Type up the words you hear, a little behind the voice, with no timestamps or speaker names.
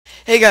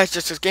Hey guys,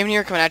 Justice Gaming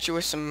here, coming at you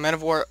with some Men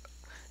of War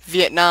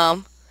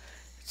Vietnam.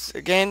 It's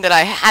a game that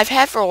I've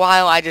had for a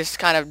while. I just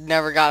kind of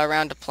never got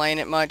around to playing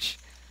it much.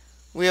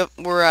 We're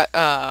at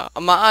a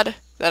mod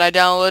that I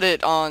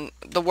downloaded on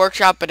the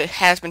workshop, but it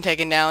has been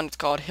taken down. It's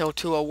called Hill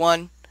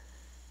 201,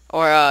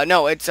 or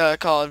no, it's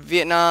called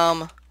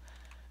Vietnam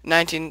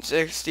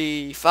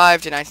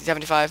 1965 to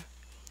 1975,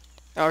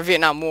 or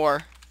Vietnam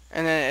War.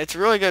 And then it's a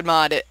really good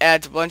mod. It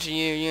adds a bunch of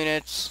new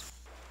units.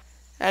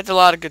 Adds a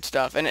lot of good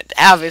stuff, and it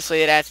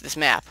adds this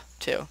map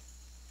too.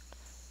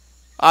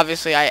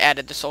 Obviously, I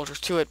added the soldiers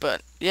to it,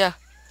 but yeah.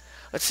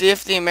 Let's see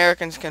if the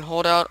Americans can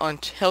hold out on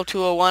Hill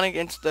 201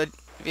 against the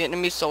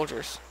Vietnamese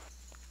soldiers.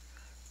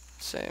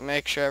 So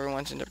make sure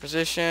everyone's in their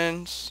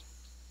positions.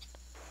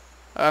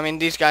 I mean,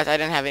 these guys, I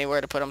didn't have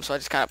anywhere to put them, so I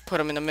just kind of put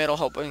them in the middle,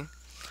 hoping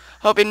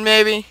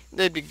maybe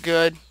they'd be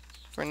good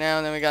for now.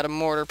 And then we got a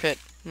mortar pit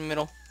in the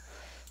middle.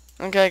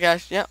 Okay,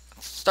 guys, yeah,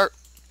 let's start.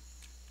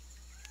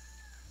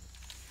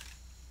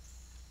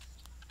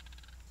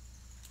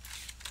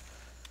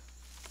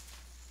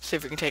 See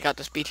if we can take out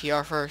this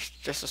BTR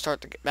first, just to start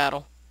the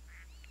battle.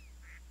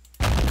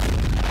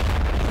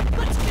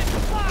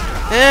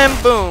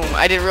 And boom!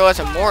 I didn't realize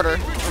a mortar.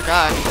 Oh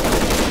gosh.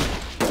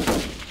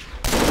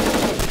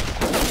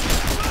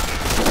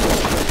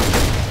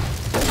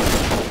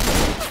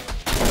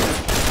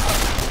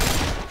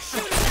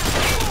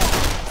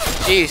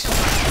 Jeez.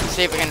 Let's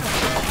see if we can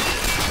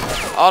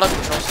auto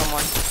control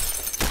someone.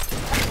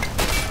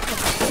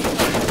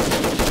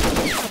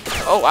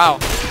 Oh wow.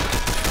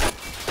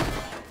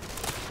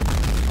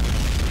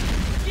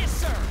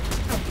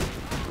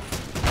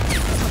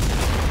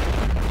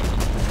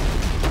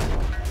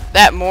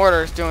 That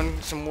mortar is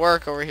doing some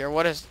work over here.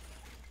 What is...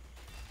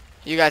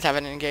 You guys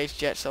haven't engaged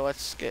yet, so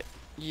let's get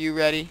you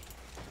ready.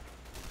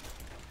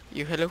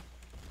 You, hello?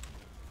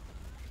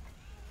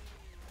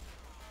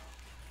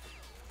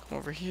 Come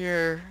over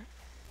here.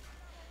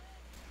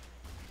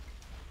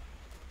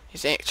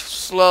 He's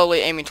slowly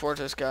aiming towards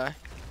this guy.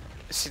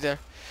 See the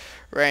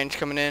range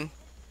coming in.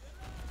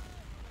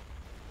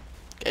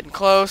 Getting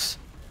close.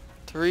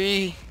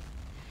 3,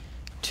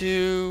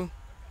 2,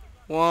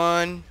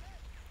 1...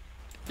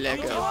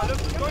 Let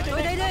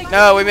go.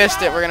 No, we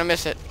missed it. We're gonna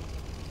miss it.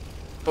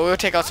 But we'll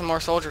take out some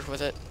more soldiers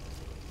with it.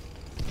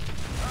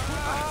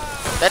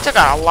 That took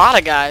out a lot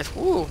of guys.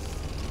 Woo.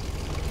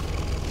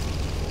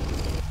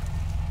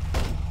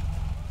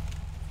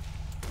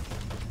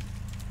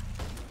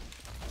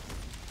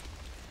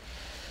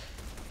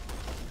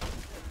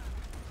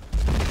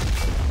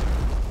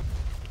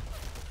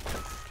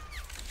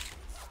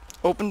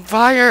 Open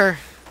fire.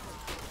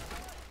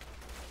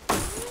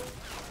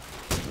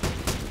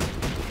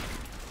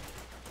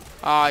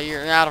 Aw,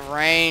 you're out of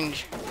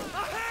range.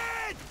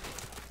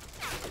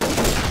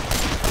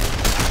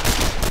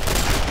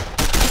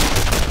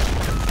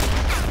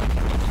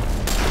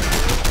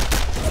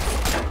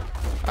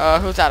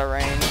 Who's out of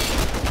range?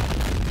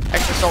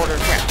 Extra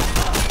soldiers, here.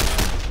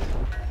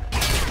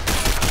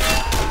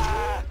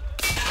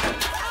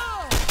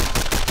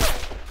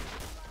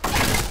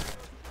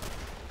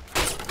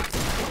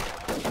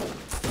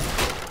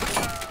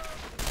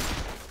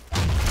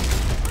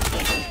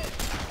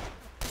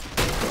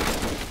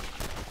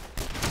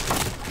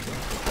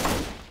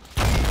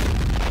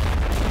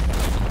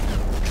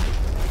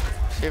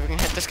 See if we can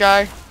hit this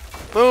guy.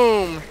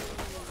 Boom!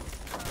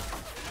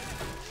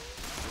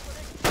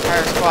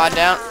 Fire squad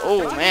down.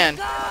 Oh man.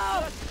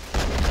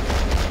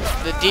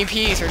 The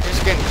DPs are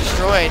just getting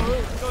destroyed.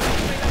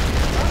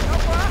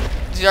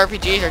 These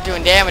RPGs are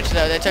doing damage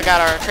though. They took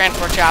out our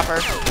transport chopper.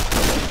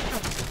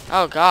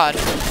 Oh god.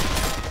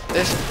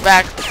 This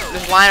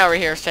line over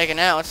here is taken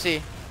out. Let's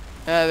see.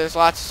 There's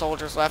lots of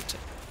soldiers left.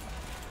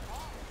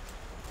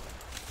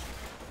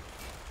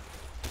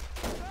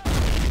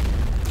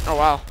 Oh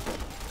wow.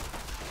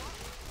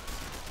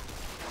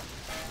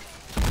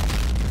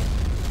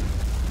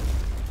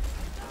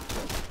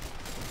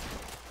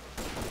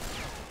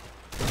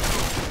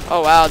 Oh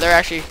wow, they're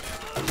actually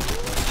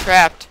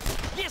trapped.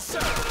 Yes,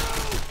 sir.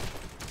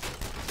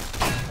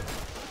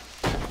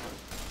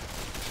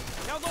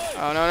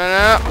 Oh no.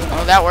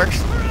 Oh, that works.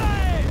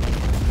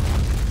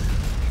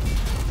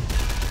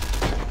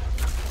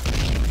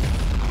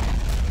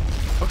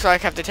 Looks like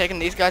I have to take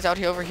these guys out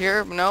here over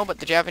here. No, but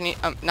the Japanese,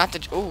 not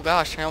the. Oh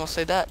gosh, I almost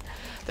said that.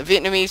 The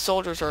Vietnamese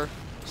soldiers are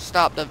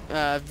stopped. The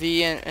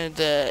the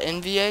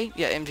NVA,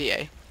 yeah,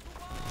 NVA.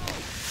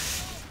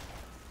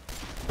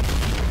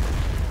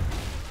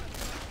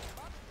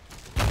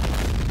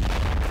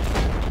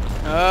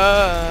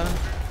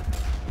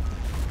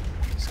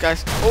 This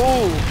guy's.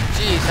 Oh,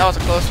 jeez, that was a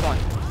close one.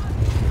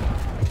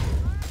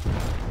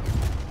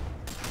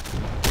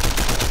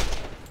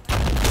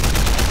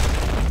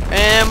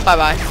 And bye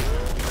bye.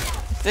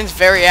 Thing's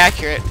very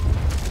accurate.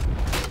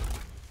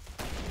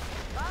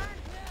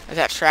 Is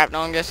that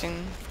shrapnel, I'm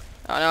guessing?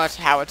 Oh no, it's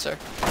howitzer.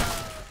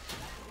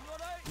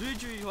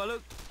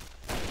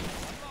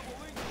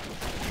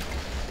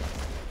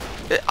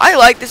 I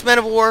like this Men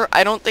of War.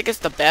 I don't think it's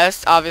the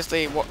best.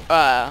 Obviously,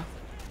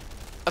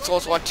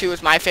 Assault Squad 2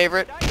 is my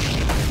favorite.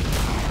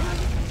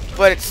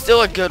 but it's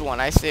still a good one,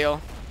 I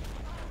feel.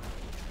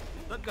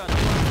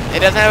 It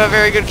doesn't have a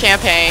very good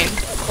campaign.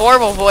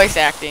 Horrible voice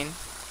acting.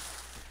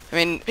 I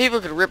mean, people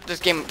could rip this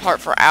game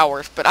apart for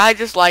hours, but I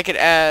just like it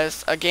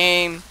as a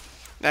game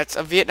that's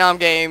a Vietnam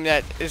game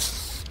that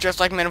is just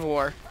like Men of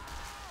War.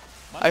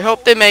 I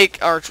hope they make,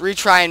 or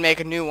retry and make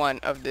a new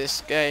one of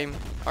this game,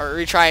 or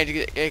retry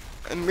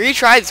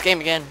this game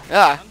again.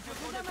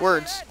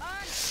 Words.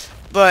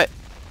 But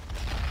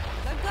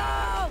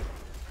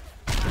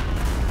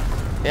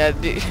yeah,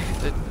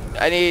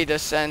 I need to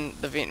send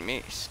the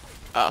Vietnamese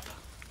up.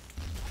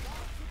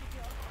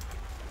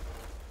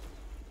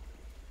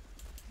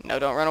 No,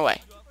 don't run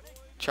away.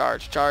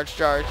 Charge, charge,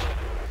 charge.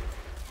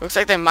 Looks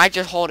like they might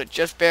just hold it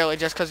just barely,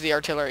 just because the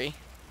artillery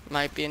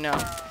might be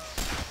enough.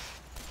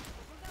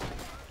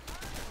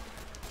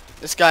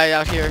 This guy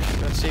out here,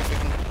 let's see if we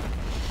can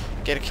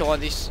get a kill on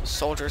these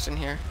soldiers in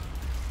here.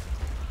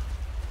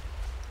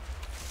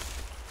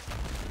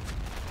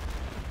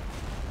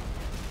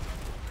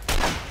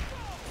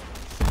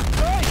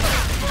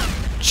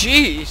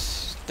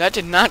 Jeez, that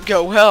did not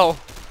go well.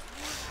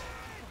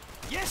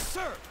 Yes,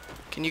 sir.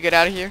 Can you get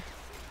out of here?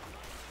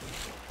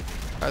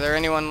 Are there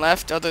anyone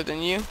left other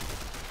than you?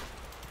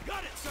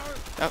 Got it, sir.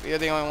 Nope, you're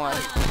the only one.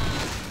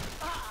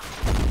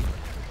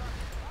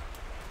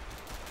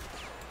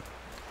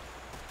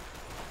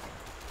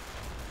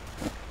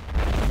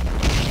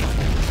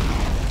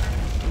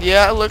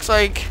 Yeah, it looks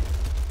like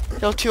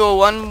Hill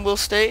 201 will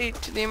stay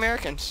to the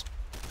Americans.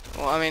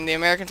 Well, I mean, the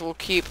Americans will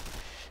keep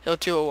Hill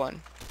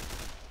 201.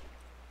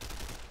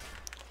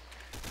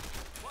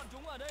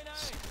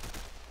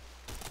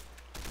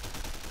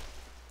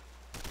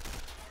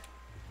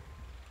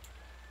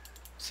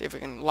 See if we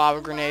can lob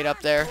a grenade up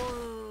there.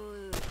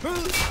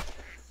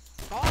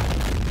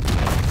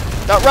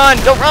 Don't run!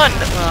 Don't run!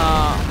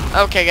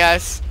 Okay,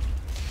 guys.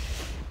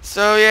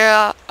 So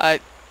yeah,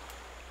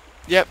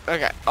 yep.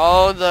 Okay,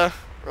 all the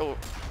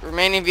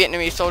remaining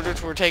Vietnamese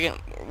soldiers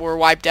were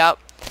wiped out.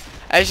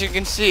 As you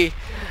can see,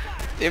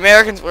 the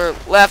Americans were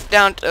left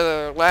down to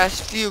the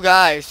last few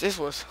guys. This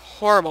was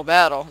horrible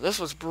battle. This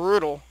was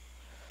brutal.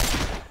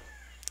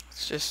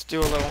 Let's just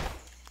do a little.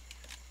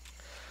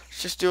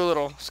 Let's just do a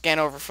little scan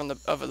over from the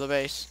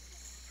base.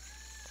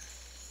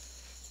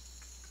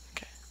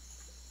 Okay.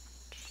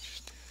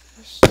 Just do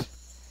this.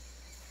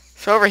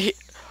 So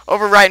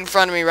over right in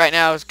front of me right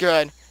now is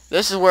good.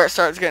 This is where it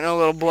starts getting a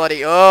little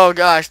bloody. Oh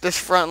gosh, this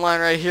front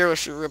line right here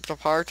was ripped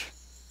apart.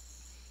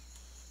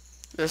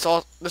 This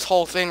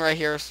whole thing right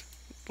here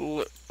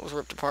was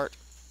ripped apart.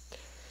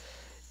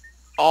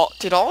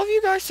 Did all of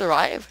you guys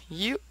survive?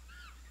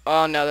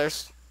 Oh no,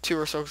 there's 2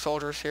 or so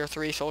soldiers here,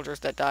 3 soldiers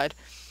that died.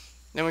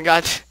 Then we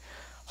got,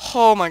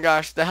 oh my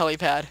gosh, the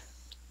helipad.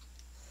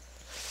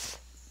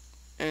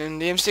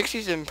 And the M60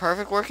 is in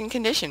perfect working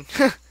condition.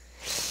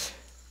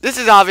 This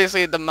is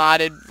obviously the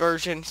modded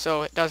version,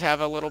 so it does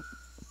have a little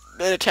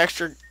bit of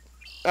texture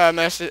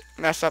mess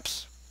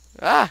ups.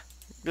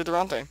 Did the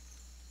wrong thing.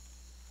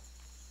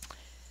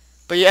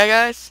 But yeah,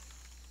 guys,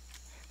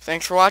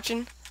 thanks for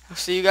watching. I'll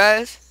see you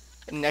guys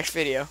in the next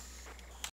video.